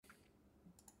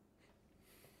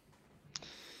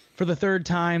For the third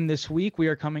time this week, we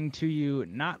are coming to you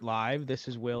not live. This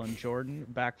is Will and Jordan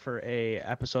back for a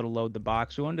episode of Load the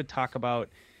Box. We wanted to talk about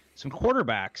some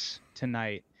quarterbacks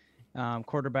tonight.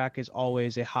 Quarterback is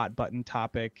always a hot button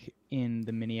topic in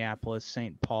the Minneapolis,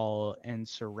 St. Paul, and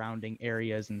surrounding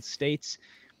areas and states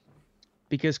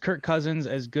because Kirk Cousins,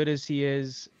 as good as he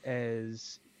is,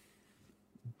 as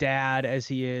dad as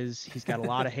he is, he's got a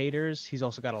lot of haters. He's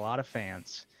also got a lot of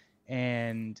fans.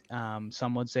 And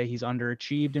some would say he's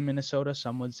underachieved in Minnesota.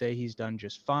 Some would say he's done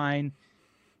just fine.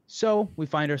 So we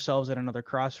find ourselves at another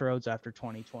crossroads after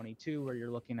 2022 where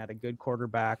you're looking at a good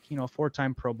quarterback, a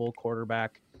four-time Pro Bowl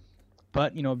quarterback.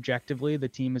 But, objectively, the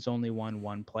team has only won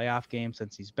one playoff game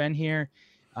since he's been here.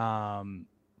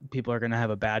 People are going to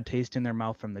have a bad taste in their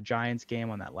mouth from the Giants game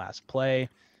on that last play.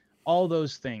 All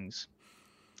those things.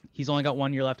 He's only got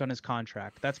 1 year left on his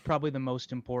contract. That's probably the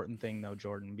most important thing, though,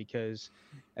 Jordan, because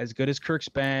as good as Kirk's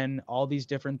been, all these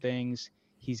different things,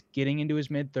 he's getting into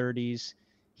his mid-30s.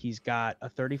 He's got a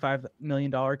 $35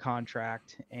 million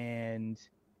contract and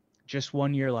just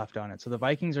 1 year left on it. So the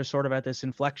Vikings are sort of at this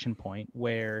inflection point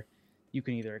where you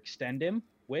can either extend him,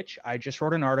 which I just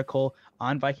wrote an article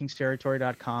on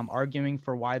VikingsTerritory.com arguing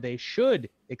for why they should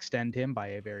extend him by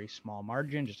a very small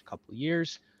margin, just a couple of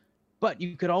years. But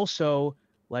you could also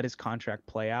let his contract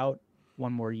play out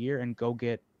one more year and go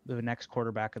get the next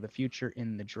quarterback of the future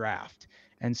in the draft.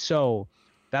 And so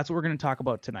that's what we're going to talk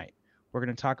about tonight. We're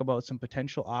going to talk about some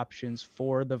potential options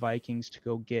for the Vikings to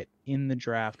go get in the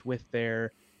draft with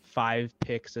their 5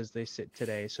 picks as they sit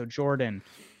today. So Jordan,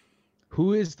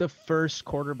 who is the first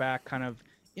quarterback kind of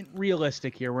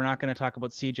realistic here? We're not going to talk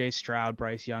about CJ Stroud,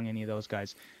 Bryce Young, any of those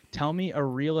guys. Tell me a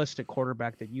realistic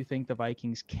quarterback that you think the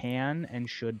Vikings can and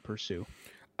should pursue.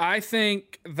 I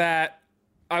think that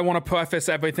I want to preface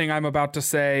everything I'm about to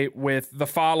say with the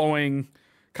following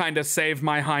kind of save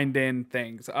my hind end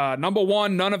things. Number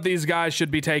one, none of these guys should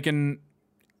be taken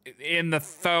in the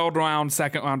third round,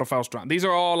 second round, or first round. These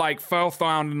are all like first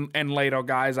round and later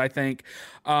guys, I think.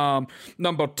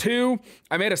 Number two,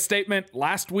 I made a statement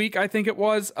last week, I think it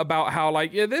was, about how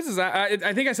this is,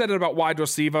 I think I said it about wide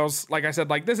receivers. Like I said,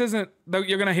 this isn't,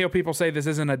 you're going to hear people say this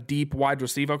isn't a deep wide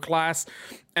receiver class,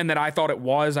 and that I thought it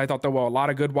was. I thought there were a lot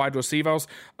of good wide receivers.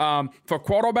 For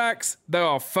quarterbacks, there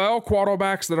are 4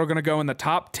 quarterbacks that are going to go in the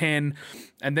top 10,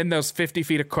 and then there's 50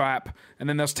 feet of crap, and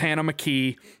then there's Tanner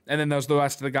McKee, and then there's the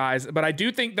rest of the guys. But I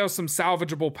do think there's some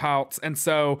salvageable parts, and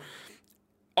so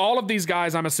all of these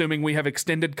guys, I'm assuming we have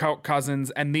extended Kirk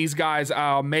Cousins, and these guys,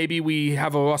 maybe we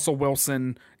have a Russell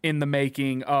Wilson in the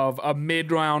making of a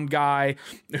mid-round guy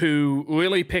who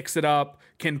really picks it up,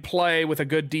 can play with a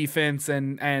good defense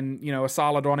and a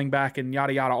solid running back and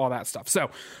yada yada, all that stuff. So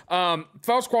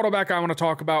first quarterback I want to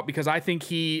talk about because I think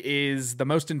he is the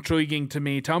most intriguing to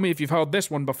me. Tell me if you've heard this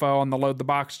one before on the Load the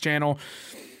Box channel.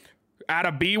 Out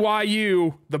of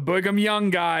BYU, the Brigham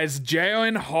Young guys,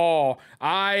 Jalen Hall.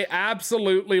 I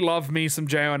absolutely love me some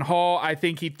Jalen Hall. I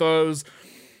think he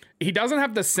doesn't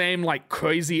have the same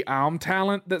crazy arm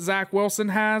talent that Zach Wilson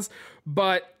has,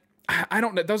 but I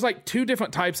don't know. There's 2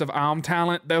 different types of arm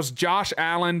talent. There's Josh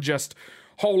Allen, just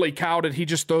holy cow, did he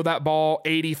just throw that ball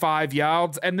 85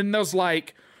 yards? And then there's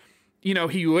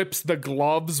he rips the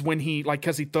gloves when he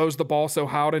because he throws the ball so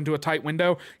hard into a tight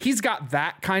window. He's got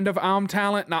that kind of arm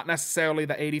talent, not necessarily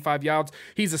the 85 yards.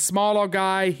 He's a smaller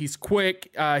guy. He's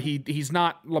quick. He's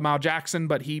not Lamar Jackson,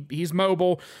 but he's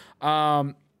mobile.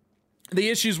 The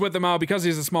issues with him are because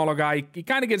he's a smaller guy, he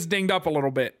kind of gets dinged up a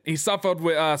little bit. He suffered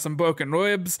with some broken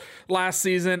ribs last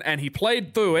season, and he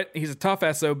played through it. He's a tough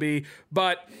SOB,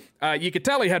 but you could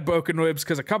tell he had broken ribs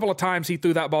because a couple of times he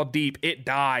threw that ball deep. It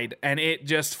died, and it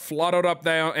just fluttered up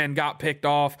there and got picked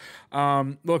off.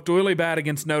 Looked really bad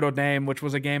against Notre Dame, which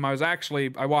was a game I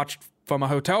watched from a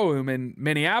hotel room in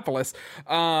Minneapolis.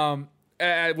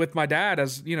 With my dad,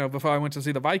 before I went to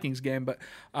see the Vikings game. But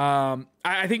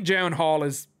I think Jalen Hall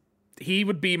he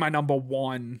would be my number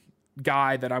one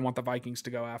guy that I want the Vikings to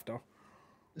go after.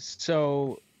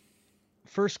 So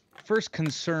first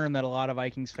concern that a lot of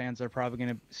Vikings fans are probably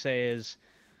going to say is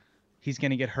he's going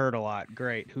to get hurt a lot.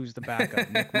 Great. Who's the backup?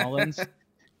 Nick Mullins?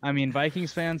 I mean,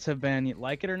 Vikings fans have been,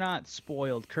 like it or not,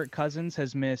 spoiled. Kirk Cousins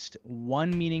has missed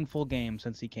 1 meaningful game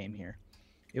since he came here.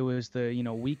 It was the,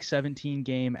 week 17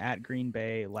 game at Green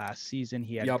Bay last season.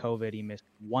 He had COVID. He missed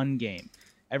 1 game.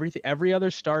 Every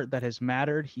other start that has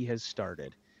mattered, he has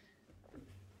started.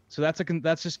 So that's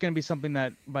just going to be something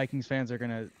that Vikings fans are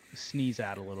going to sneeze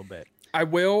at a little bit. I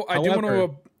do want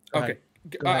to. Okay,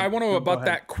 I want to No, go abut ahead.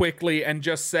 that quickly and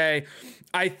just say,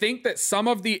 I think that some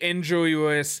of the injury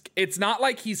risk, it's not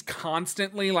like he's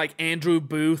constantly like Andrew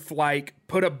Booth, like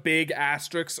put a big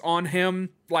asterisk on him,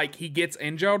 like he gets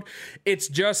injured. It's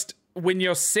just when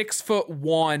you're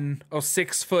 6'1" or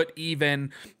 6 foot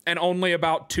even and only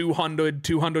about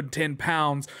 210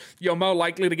 pounds, you're more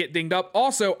likely to get dinged up.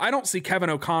 Also, I don't see Kevin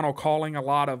O'Connell calling,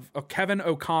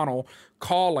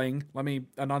 let me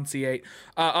enunciate,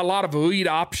 a lot of lead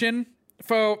option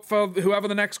for whoever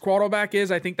the next quarterback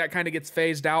is. I think that kind of gets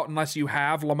phased out unless you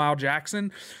have Lamar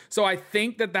Jackson. So I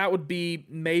think that would be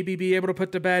able to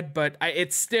put to bed, but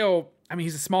it's still, I mean,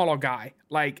 he's a smaller guy,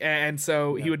 like, and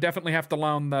so he would definitely have to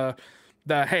learn the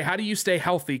hey, how do you stay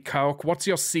healthy, Coke? What's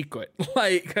your secret?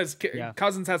 Like, because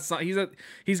Cousins has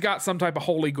he's got some type of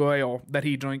holy grail that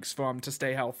he drinks from to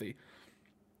stay healthy.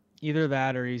 Either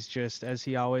that, or he's just, as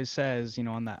he always says,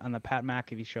 on the Pat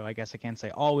McAfee show. I guess I can't say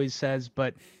always says,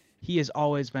 but he has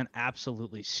always been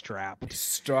absolutely strapped.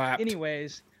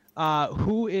 Anyways,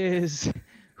 who is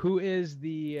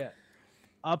the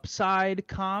upside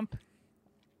comp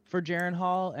for Jaren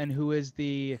Hall, and who is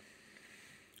the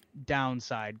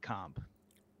downside comp?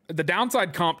 The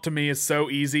downside comp to me is so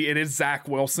easy. It is Zach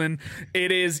Wilson.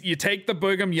 It is, you take the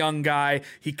Brigham Young guy,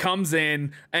 he comes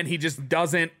in and he just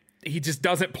doesn't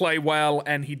play well,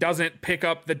 and he doesn't pick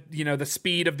up the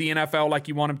speed of the NFL like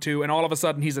you want him to, and all of a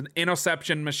sudden he's an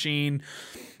interception machine,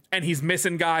 and he's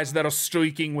missing guys that are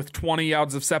streaking with 20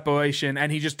 yards of separation,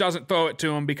 and he just doesn't throw it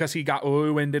to him because he got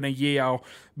ruined in a year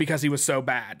because he was so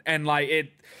bad. And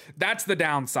that's the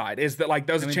downside, is that like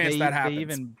there's a chance that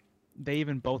happens. They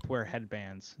even both wear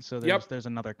headbands, so there's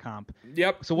another comp.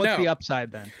 Yep. So what's the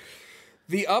upside then?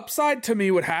 The upside to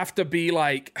me would have to be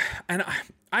like, and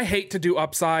I hate to do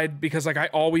upside because like I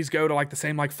always go to like the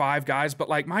same like 5 guys, but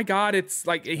like, my God, it's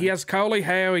like he has curly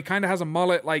hair, he kind of has a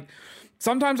mullet. Like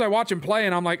sometimes I watch him play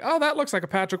and I'm like, oh, that looks like a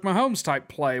Patrick Mahomes type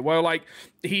play, where like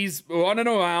he's running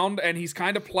around and he's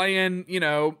kind of playing,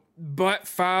 Brett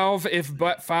Favre, if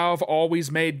Brett Favre always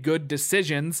made good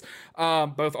decisions,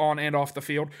 both on and off the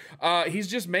field. He's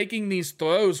just making these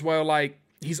throws where like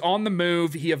he's on the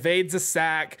move, he evades a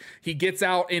sack, he gets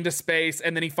out into space,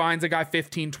 and then he finds a guy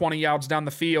 15, 20 yards down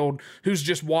the field who's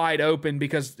just wide open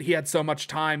because he had so much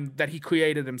time that he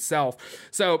created himself.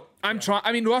 So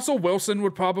Russell Wilson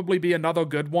would probably be another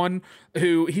good one,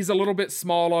 who he's a little bit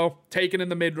smaller, taken in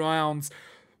the mid rounds.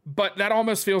 But that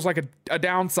almost feels like a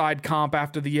downside comp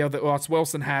after the year that Russell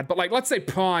Wilson had. But like, let's say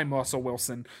prime Russell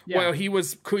Wilson, where he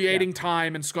was creating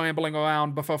time and scrambling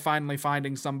around before finally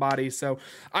finding somebody. So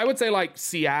I would say like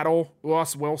Seattle,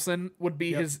 Russ Wilson would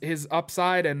be his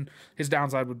upside, and his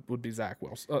downside would be Zach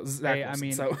Wilson. I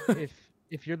mean,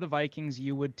 if you're the Vikings,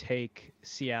 you would take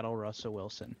Seattle Russell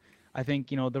Wilson. I think,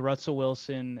 the Russell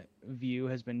Wilson view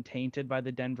has been tainted by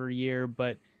the Denver year,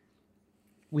 but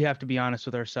we have to be honest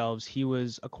with ourselves. He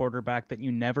was a quarterback that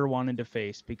you never wanted to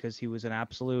face because he was an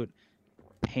absolute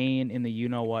pain in the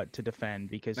you-know-what to defend,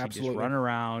 because he just run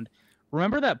around.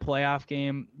 Remember that playoff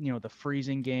game, the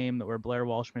freezing game where Blair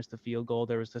Walsh missed the field goal?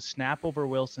 There was the snap over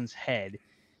Wilson's head.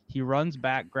 He runs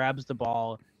back, grabs the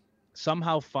ball,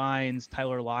 somehow finds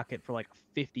Tyler Lockett for like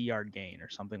a 50-yard gain or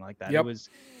something like that. Yep.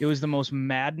 It was the most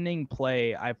maddening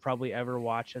play I've probably ever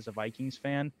watched as a Vikings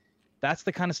fan. That's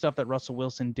the kind of stuff that Russell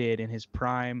Wilson did in his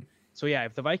prime. So yeah,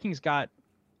 if the Vikings got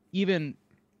even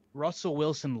Russell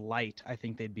Wilson light, I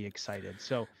think they'd be excited.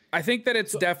 So I think that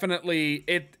it's definitely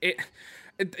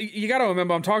you got to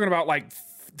remember, I'm talking about like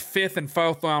 5th and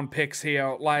 4th round picks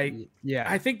here. Like, yeah,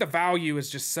 I think the value is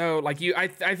just so like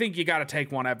I think you got to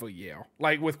take one every year,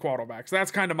 like with quarterbacks. That's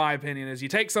kind of my opinion, is you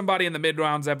take somebody in the mid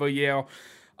rounds every year,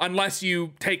 unless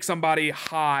you take somebody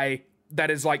high that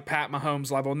is like Pat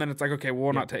Mahomes level, and then it's like, okay, well,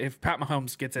 we're not if Pat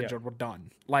Mahomes gets injured, we're done.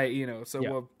 Like, so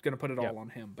we're gonna put it all on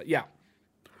him. But yeah.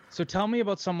 So tell me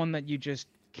about someone that you just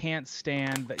can't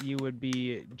stand, that you would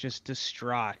be just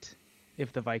distraught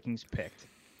if the Vikings picked.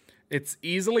 It's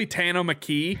easily Tanner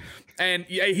McKee, and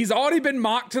he's already been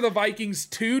mocked to the Vikings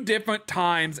 2 different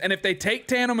times. And if they take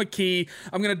Tanner McKee,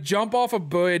 I'm gonna jump off a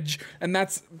bridge, and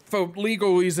that's for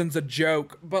legal reasons a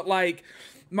joke. But like,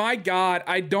 my God,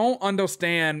 I don't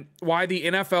understand why the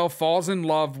NFL falls in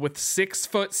love with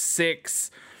 6'6"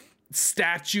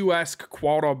 statuesque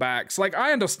quarterbacks. Like,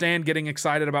 I understand getting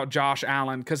excited about Josh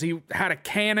Allen because he had a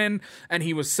cannon and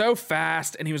he was so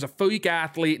fast and he was a freak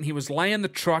athlete and he was laying the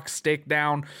truck stick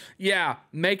down. Yeah,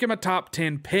 make him a top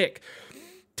 10 pick.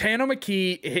 Tanner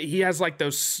McKee, he has like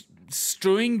those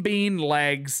string bean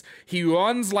legs. He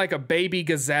runs like a baby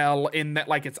gazelle in that,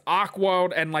 like, it's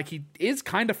awkward, and like he is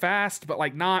kind of fast, but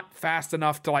like not fast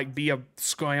enough to like be a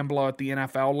scrambler at the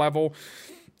NFL level.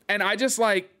 And I just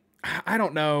like, I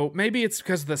don't know. Maybe it's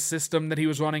because the system that he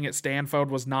was running at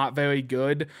Stanford was not very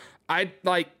good.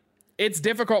 It's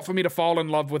difficult for me to fall in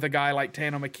love with a guy like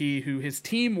Tanner McKee, who his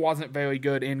team wasn't very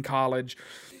good in college.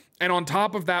 And on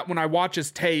top of that, when I watch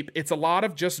his tape, it's a lot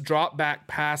of just drop back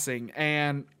passing.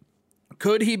 And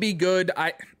could he be good?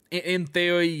 In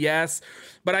theory, yes.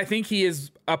 But I think he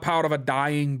is a part of a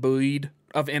dying breed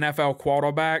of NFL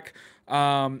quarterback,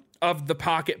 of the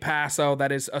pocket passer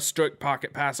that is a strict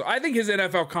pocket passer. I think his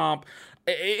NFL comp,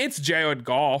 it's Jared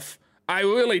Goff.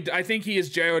 I think he is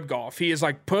Jared Goff. He is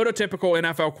like prototypical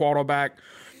NFL quarterback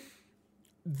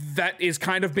that is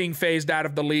kind of being phased out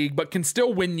of the league, but can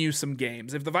still win you some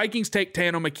games. If the Vikings take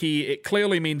Tanner McKee, it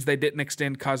clearly means they didn't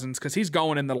extend Cousins because he's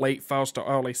going in the late first or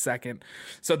early second.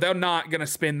 So they're not going to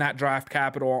spend that draft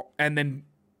capital and then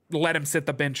let him sit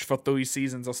the bench for 3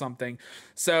 seasons or something.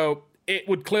 So it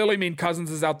would clearly mean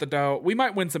Cousins is out the door. We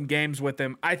might win some games with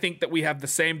him. I think that we have the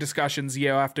same discussions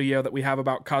year after year that we have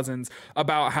about Cousins,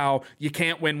 about how you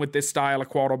can't win with this style of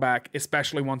quarterback,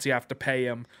 especially once you have to pay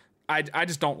him. I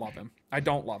just don't love him. I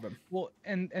don't love him. Well,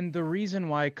 and the reason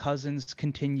why Cousins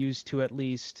continues to at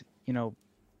least,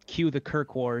 cue the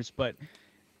Kirk wars, but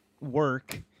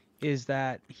work, is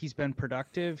that he's been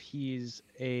productive. He's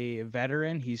a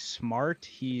veteran. He's smart.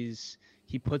 He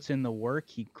puts in the work.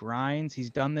 He grinds. He's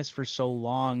done this for so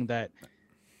long that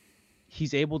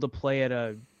he's able to play at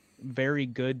a very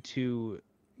good to,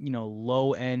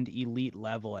 low end elite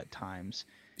level at times.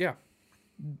 Yeah.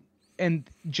 And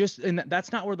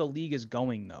that's not where the league is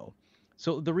going, though.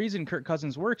 So the reason Kirk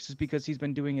Cousins works is because he's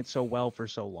been doing it so well for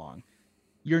so long.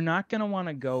 You're not going to want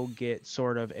to go get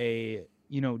sort of a,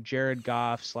 Jared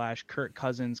Goff / Kirk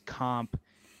Cousins comp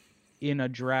in a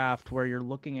draft where you're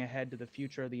looking ahead to the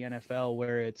future of the NFL,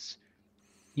 where it's,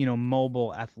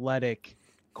 mobile, athletic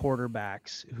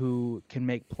quarterbacks who can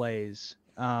make plays.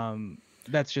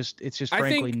 It's just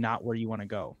frankly not where you want to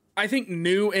go. I think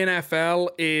new NFL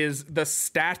is the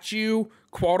statue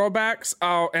quarterbacks.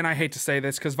 Oh, and I hate to say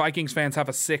this because Vikings fans have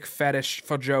a sick fetish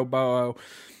for Joe Burrow,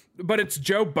 but it's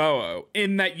Joe Burrow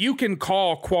in that you can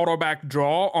call quarterback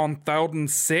draw on 3rd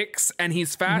and 6, and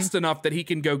he's fast enough that he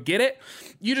can go get it.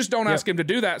 You just don't ask him to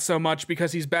do that so much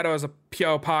because he's better as a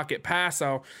pure pocket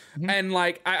passer. And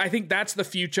I think that's the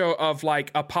future of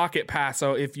like a pocket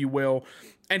passer, if you will.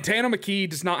 And Tanner McKee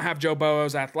does not have Joe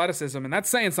Burrow's athleticism, and that's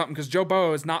saying something because Joe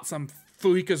Burrow is not some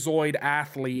freakazoid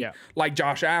athlete like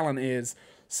Josh Allen is.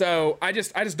 So I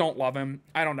just don't love him.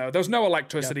 I don't know. There's no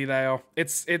electricity there. I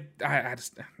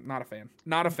just not a fan.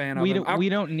 Not a fan of him. We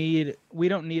don't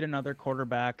need another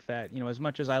quarterback that, as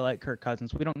much as I like Kirk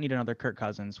Cousins, we don't need another Kirk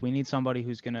Cousins. We need somebody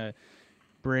who's going to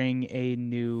bring a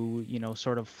new,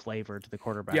 sort of flavor to the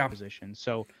quarterback position.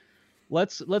 So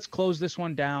let's close this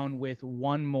one down with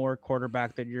one more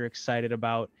quarterback that you're excited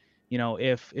about.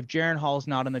 If Jaren Hall's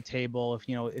not on the table,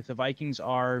 if the Vikings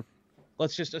are,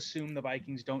 let's just assume the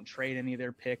Vikings don't trade any of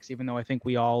their picks, even though I think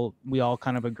we all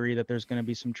kind of agree that there's going to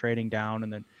be some trading down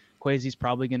and that Kwesi's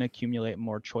probably going to accumulate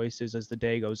more choices as the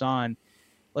day goes on.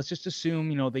 Let's just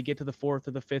assume, they get to the 4th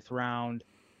or the 5th round.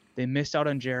 They missed out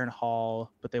on Jaren Hall,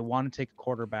 but they want to take a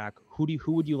quarterback.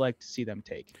 Who would you like to see them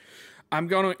take? I'm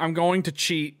going to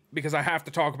cheat because I have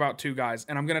to talk about 2 guys,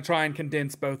 and I'm going to try and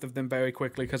condense both of them very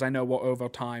quickly because I know we're over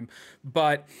time.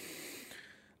 But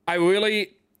I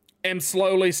really am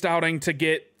slowly starting to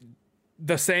get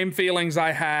the same feelings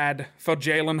I had for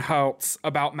Jalen Hurts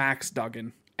about Max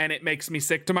Duggan, and it makes me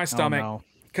sick to my stomach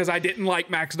because I didn't like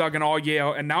Max Duggan all year,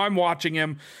 and now I'm watching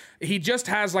him. He just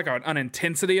has like an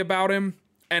intensity about him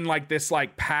and like this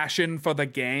like passion for the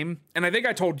game. And I think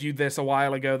I told you this a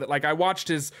while ago that like I watched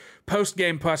his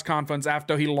post-game press conference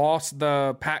after he lost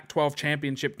the Pac-12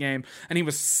 championship game, and he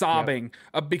was sobbing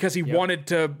because he wanted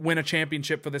to win a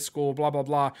championship for this school, blah, blah,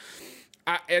 blah.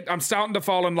 I'm starting to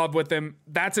fall in love with him.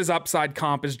 That's his upside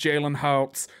comp, is Jalen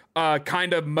Hurts.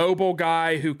 Kind of mobile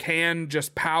guy who can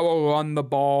just power run the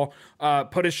ball,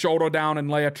 put his shoulder down and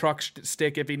lay a truck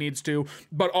stick if he needs to.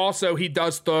 But also he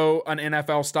does throw an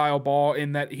NFL-style ball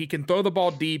in that he can throw the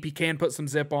ball deep. He can put some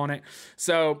zip on it.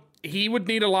 So he would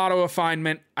need a lot of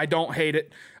refinement. I don't hate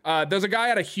it. There's a guy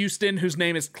out of Houston whose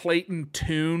name is Clayton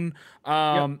Tune.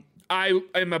 I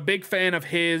am a big fan of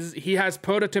his. He has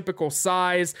prototypical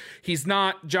size. He's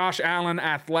not Josh Allen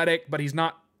athletic, but he's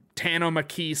not Tanner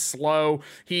McKee slow.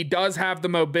 He does have the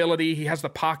mobility. He has the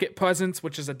pocket presence,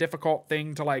 which is a difficult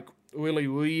thing to like really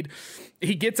read.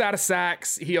 He gets out of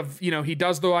sacks. He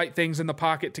does the right things in the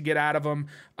pocket to get out of them.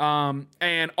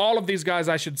 And all of these guys,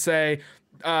 I should say,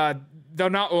 they're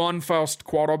not run-first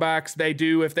quarterbacks. They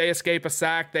do, if they escape a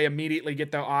sack, they immediately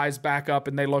get their eyes back up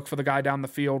and they look for the guy down the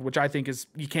field, which I think is,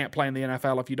 you can't play in the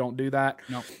NFL if you don't do that.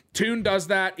 No. Tune does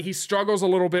that. He struggles a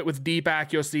little bit with deep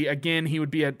accuracy. Again, he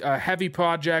would be a heavy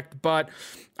project, but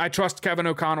I trust Kevin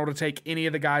O'Connell to take any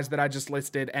of the guys that I just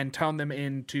listed and turn them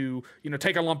into,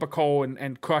 take a lump of coal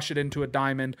and crush it into a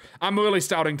diamond. I'm really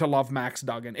starting to love Max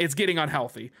Duggan. It's getting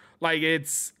unhealthy.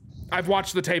 I've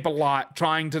watched the tape a lot,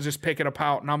 trying to just pick it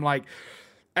apart, and I'm like,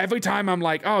 every time I'm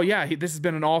like, oh yeah, this has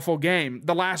been an awful game.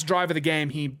 The last drive of the game,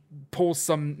 he pulls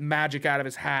some magic out of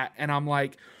his hat, and I'm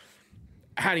like,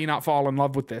 how do you not fall in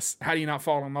love with this? How do you not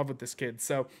fall in love with this kid?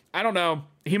 So I don't know.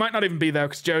 He might not even be there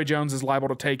because Jerry Jones is liable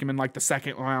to take him in the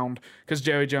second round because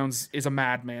Jerry Jones is a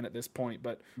madman at this point.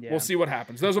 But We'll see what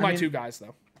happens. Those are my two guys,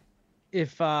 though.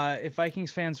 If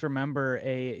Vikings fans remember,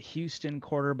 a Houston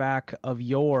quarterback of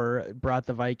yore brought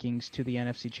the Vikings to the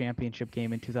NFC Championship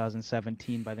game in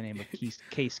 2017 by the name of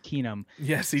Case Keenum.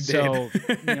 Yes, he did. So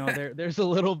there's a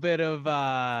little bit of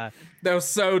that was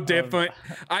so different.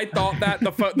 I thought that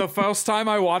the first time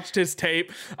I watched his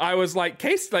tape, I was like,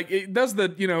 Case, it does the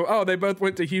they both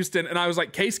went to Houston, and I was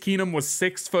like, Case Keenum was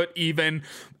 6 foot even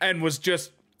and was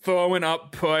just throwing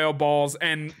up prayer balls,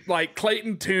 and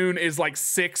Clayton Tune is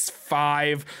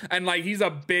 6'5", and he's a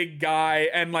big guy,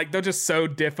 and they're just so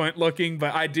different looking.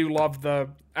 But I do love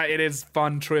it is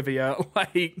fun trivia.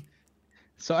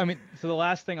 So the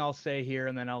last thing I'll say here,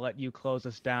 and then I'll let you close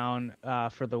us down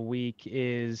for the week,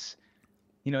 is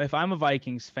if I'm a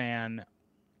Vikings fan,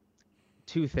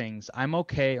 two things. I'm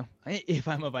okay if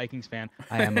I'm a Vikings fan.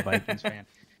 I am a Vikings fan.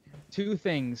 Two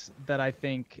things that I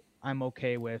think I'm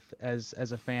okay with as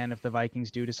a fan if the Vikings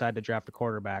do decide to draft a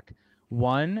quarterback.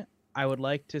 One, I would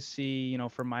like to see,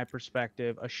 from my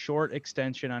perspective, a short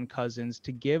extension on Cousins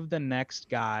to give the next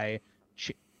guy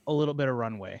a little bit of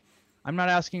runway. I'm not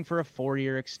asking for a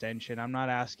 4-year extension. I'm not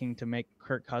asking to make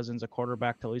Kirk Cousins a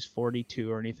quarterback till he's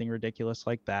 42 or anything ridiculous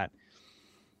like that.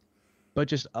 But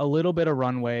just a little bit of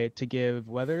runway to give,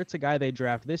 whether it's a guy they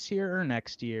draft this year or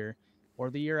next year or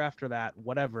the year after that,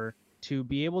 whatever, to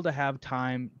be able to have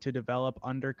time to develop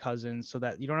under Cousins so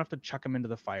that you don't have to chuck him into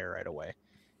the fire right away.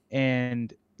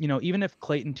 And, even if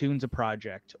Clayton Tune's a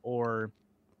project or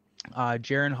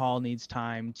Jaren Hall needs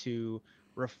time to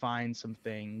refine some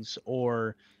things,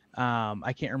 or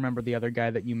I can't remember the other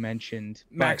guy that you mentioned.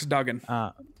 Max Duggan.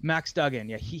 Max Duggan.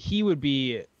 Yeah, he would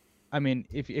be,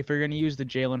 if you're going to use the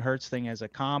Jalen Hurts thing as a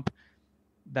comp,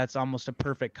 that's almost a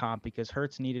perfect comp because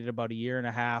Hurts needed about a year and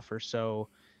a half or so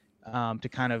to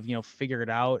kind of figure it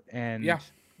out, and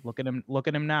look at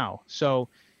him now. So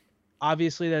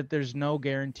obviously that there's no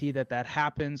guarantee that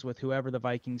happens with whoever the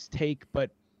Vikings take,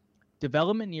 but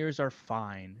development years are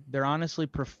fine. They're honestly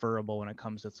preferable when it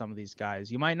comes to some of these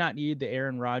guys. You might not need the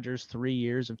Aaron Rodgers 3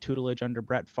 years of tutelage under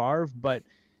Brett Favre, but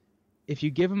if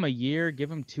you give him a year, give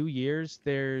him 2 years,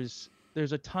 there's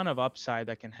a ton of upside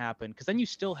that can happen, because then you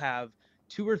still have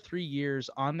 2 or 3 years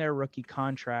on their rookie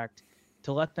contract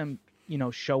to let them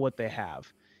show what they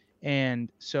have. And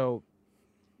so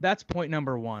that's point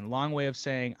number one. Long way of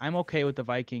saying I'm okay with the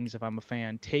Vikings, if I'm a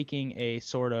fan, taking a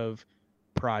sort of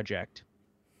project.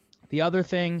 The other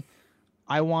thing,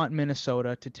 I want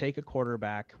Minnesota to take a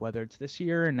quarterback, whether it's this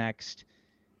year or next,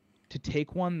 to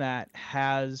take one that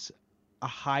has a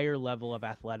higher level of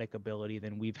athletic ability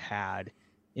than we've had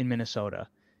in Minnesota.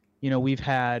 We've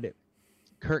had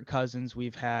Kirk Cousins,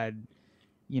 we've had,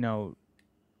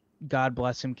 God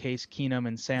bless him, Case Keenum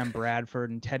and Sam Bradford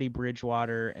and Teddy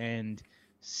Bridgewater and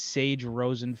Sage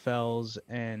Rosenfels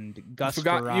and Gus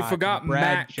Frerotte. You forgot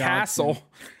Matt Castle.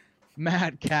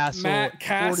 Matt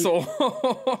Castle.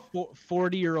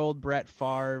 40-year-old Brett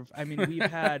Favre.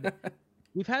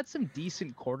 We've had some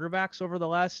decent quarterbacks over the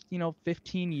last,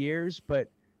 15 years, but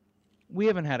we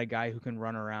haven't had a guy who can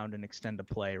run around and extend a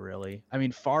play, really.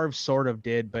 Favre sort of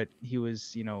did, but he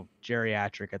was,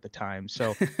 geriatric at the time.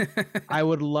 So I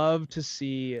would love to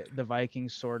see the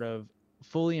Vikings sort of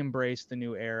fully embrace the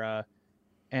new era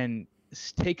and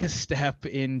take a step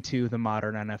into the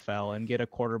modern NFL and get a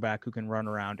quarterback who can run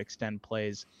around, extend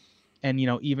plays, and,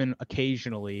 even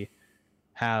occasionally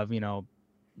have,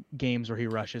 games where he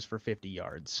rushes for 50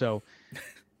 yards. So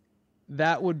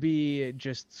that would be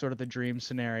just sort of the dream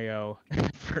scenario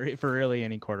for really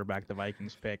any quarterback the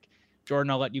Vikings pick. Jordan,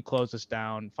 I'll let you close us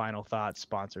down. Final thoughts,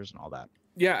 sponsors, and all that.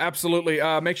 Yeah, absolutely.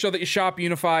 Make sure that you shop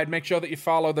Unified. Make sure that you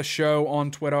follow the show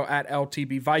on Twitter at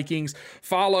LTB Vikings.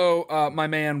 Follow my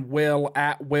man Will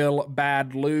at Will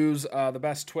Bad Lose, the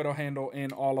best Twitter handle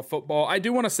in all of football. I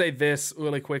do want to say this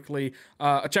really quickly.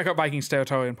 Check out Vikings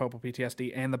Territory and Purple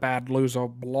PTSD and the Bad Loser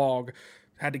blog.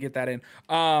 Had to get that in.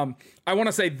 I want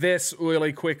to say this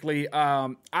really quickly.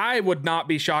 I would not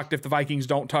be shocked if the Vikings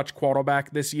don't touch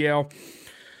quarterback this year.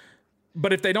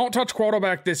 But if they don't touch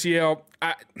quarterback this year,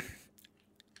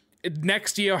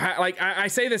 next year, I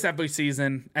say this every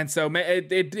season, and so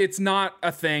it's not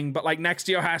a thing, but like next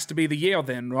year has to be the year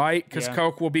then, right? Because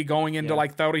Kirk will be going into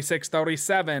like 36,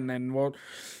 37, and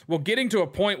we're getting to a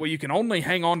point where you can only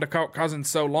hang on to Kirk Cousins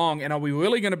so long. And are we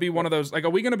really going to be one of those? Like, are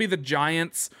we going to be the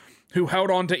Giants who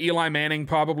held on to Eli Manning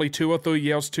probably 2 or 3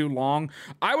 years too long?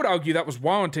 I would argue that was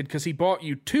warranted because he bought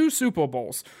you 2 Super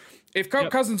Bowls. If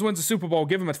Kirk Cousins wins a Super Bowl,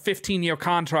 give him a 15-year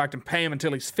contract and pay him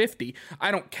until he's 50.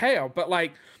 I don't care, but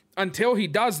like, until he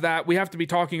does that, we have to be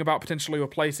talking about potentially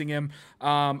replacing him.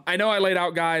 I know I laid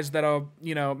out guys that are,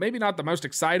 maybe not the most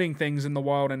exciting things in the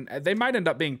world, and they might end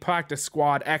up being practice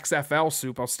squad XFL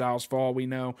superstars for all we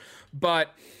know.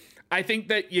 But I think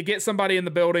that you get somebody in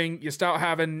the building, you start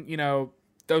having,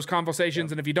 those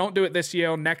conversations, and if you don't do it this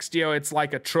year, next year it's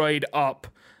like a trade up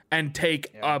and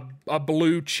take a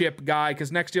blue chip guy,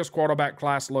 because next year's quarterback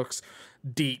class looks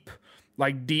deep.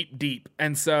 Like deep.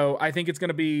 And so I think it's going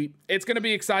to be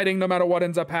exciting no matter what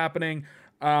ends up happening.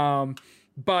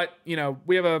 But we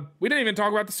didn't even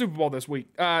talk about the Super Bowl this week.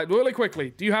 Really quickly,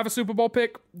 do you have a Super Bowl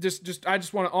pick? I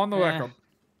just want to, on the record.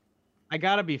 I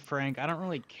gotta be frank. I don't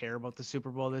really care about the Super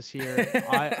Bowl this year.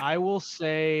 I will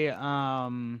say,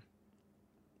 I'm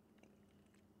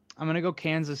going to go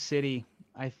Kansas City.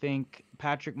 I think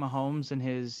Patrick Mahomes and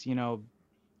his,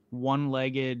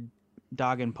 one-legged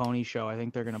dog and pony show, I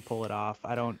think they're going to pull it off.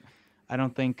 I don't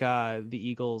think the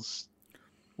Eagles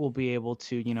will be able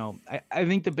to, I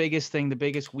think the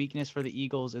biggest weakness for the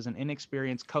Eagles is an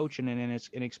inexperienced coach and an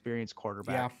inexperienced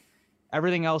quarterback. Yeah.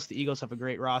 Everything else, the Eagles have a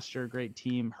great roster, great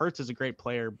team. Hurts is a great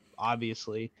player,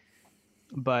 obviously.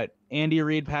 But Andy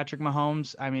Reid, Patrick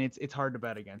Mahomes, I mean, it's hard to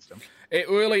bet against them. It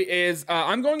really is.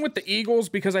 I'm going with the Eagles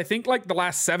because I think like the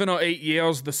last 7 or 8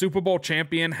 years, the Super Bowl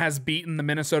champion has beaten the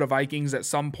Minnesota Vikings at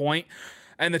some point.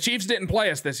 And the Chiefs didn't play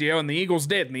us this year, and the Eagles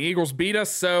did. And the Eagles beat us,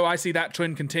 so I see that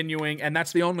trend continuing, and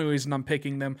that's the only reason I'm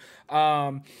picking them.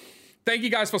 Thank you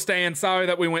guys for staying. Sorry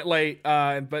that we went late,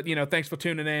 but, thanks for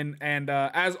tuning in. And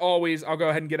as always, I'll go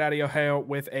ahead and get out of your hair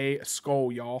with a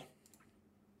skull, y'all.